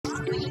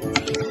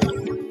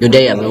Good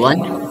day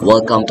everyone,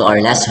 welcome to our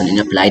lesson in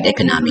Applied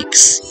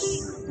Economics.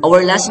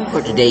 Our lesson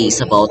for today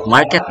is about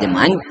market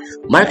demand,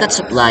 market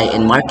supply,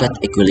 and market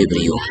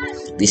equilibrium.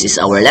 This is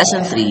our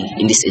lesson 3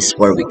 and this is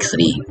for week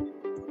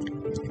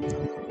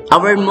 3.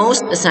 Our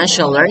most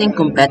essential learning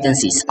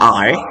competencies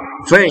are: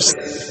 first,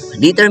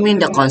 determine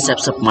the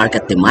concepts of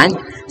market demand,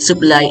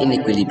 supply, and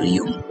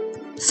equilibrium.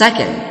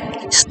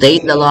 Second,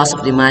 state the laws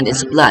of demand and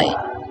supply.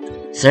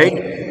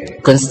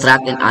 Third,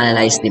 construct and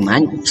analyze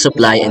demand,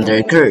 supply, and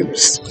their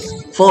curves.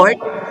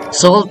 Fourth,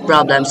 solve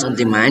problems on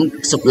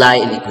demand, supply,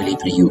 and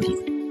equilibrium.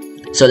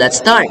 So let's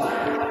start.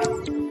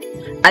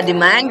 A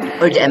demand,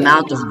 or the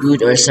amount of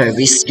good or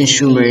service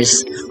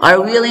consumers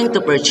are willing to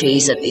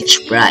purchase at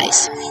each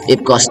price.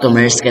 If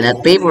customers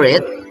cannot pay for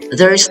it,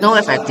 there is no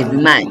effective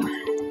demand.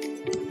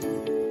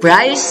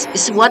 Price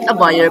is what a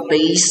buyer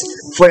pays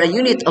for a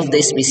unit of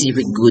the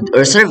specific good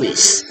or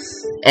service,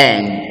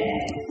 and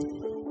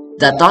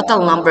the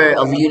total number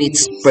of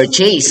units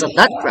purchased at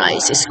that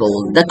price is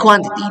called the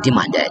quantity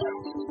demanded.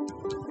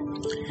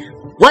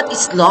 What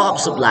is law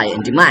of supply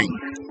and demand?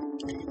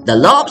 The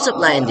law of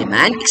supply and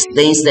demand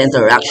explains the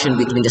interaction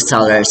between the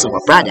sellers of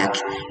a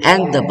product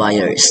and the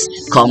buyers.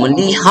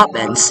 Commonly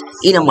happens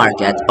in a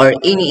market or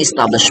any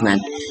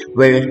establishment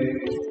where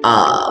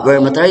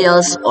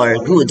materials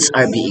or goods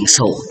are being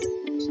sold.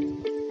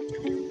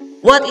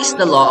 What is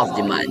the law of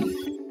demand?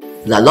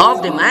 The law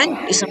of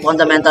demand is a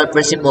fundamental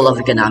principle of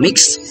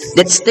economics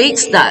that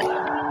states that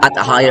at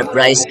a higher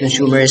price,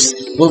 consumers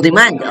will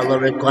demand a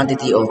lower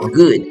quantity of a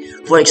good.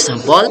 For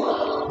example,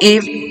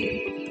 if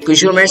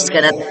consumers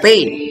cannot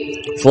pay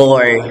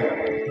for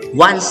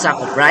one sack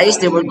of rice,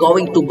 they were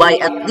going to buy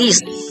at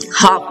least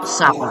half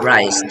sack of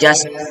rice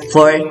just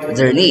for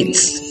their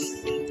needs.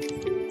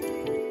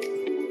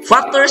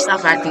 Factors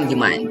affecting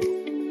demand.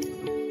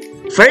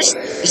 First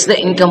is the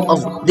income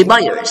of the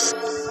buyers.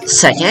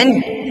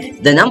 Second,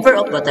 the number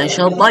of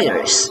potential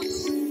buyers.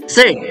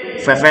 Third,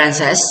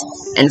 preferences.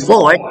 And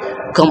fourth,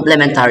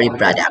 complementary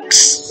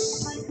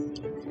products.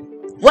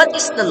 What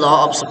is the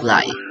law of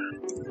supply?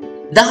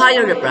 The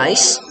higher the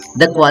price,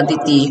 the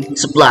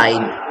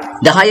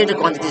higher the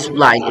quantity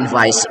supplied, and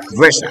vice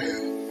versa.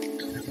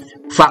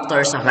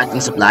 Factors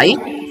affecting supply.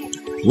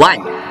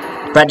 1.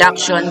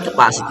 Production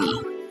capacity.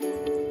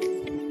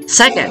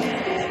 Second,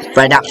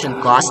 production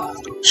cost,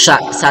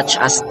 such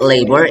as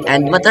labor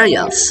and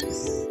materials.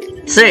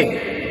 Third,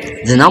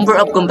 the number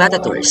of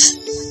competitors.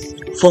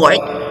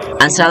 Fourth,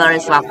 ancillary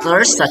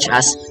factors such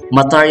as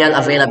material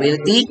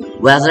availability,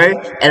 weather,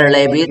 and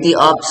reliability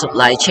of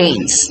supply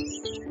chains.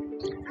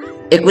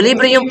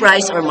 Equilibrium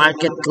price or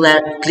market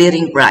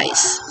clearing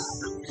price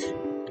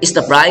is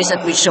the price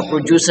at which the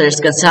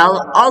producers can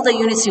sell all the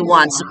units he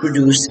wants to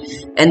produce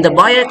and the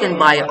buyer can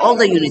buy all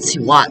the units he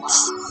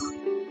wants.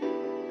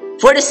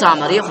 For the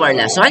summary of our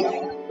lesson,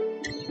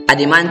 a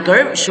demand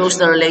curve shows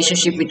the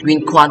relationship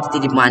between quantity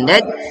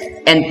demanded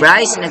and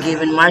price in a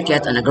given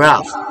market on a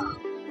graph.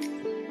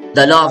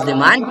 The law of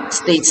demand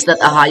states that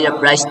a higher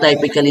price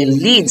typically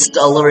leads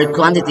to a lower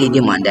quantity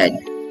demanded.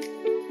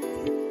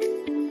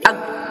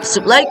 A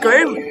supply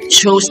curve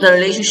shows the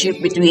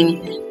relationship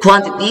between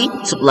quantity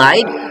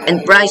supplied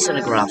and price on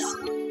a graph.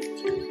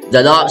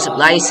 The law of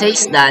supply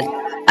says that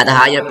at a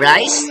higher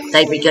price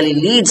typically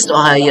leads to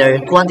a higher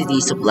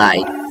quantity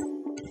supplied.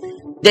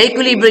 The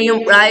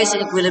equilibrium price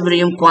and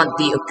equilibrium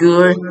quantity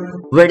occur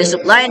where the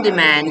supply and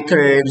demand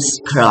curves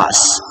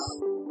cross.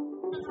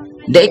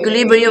 The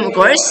equilibrium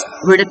occurs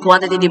where the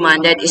quantity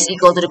demanded is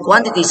equal to the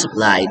quantity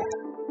supplied.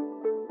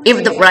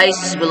 If the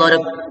price is below the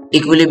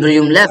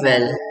equilibrium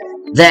level,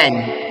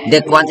 then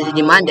the quantity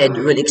demanded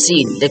will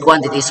exceed the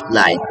quantity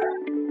supplied.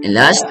 And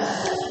last,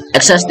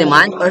 excess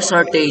demand or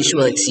shortage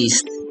will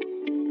exist.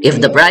 If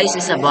the price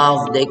is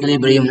above the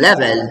equilibrium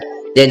level,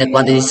 then the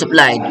quantity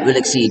supplied will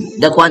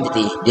exceed the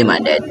quantity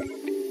demanded.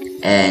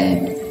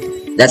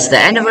 And that's the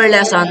end of our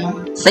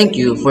lesson. Thank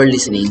you for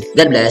listening.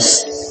 God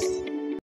bless.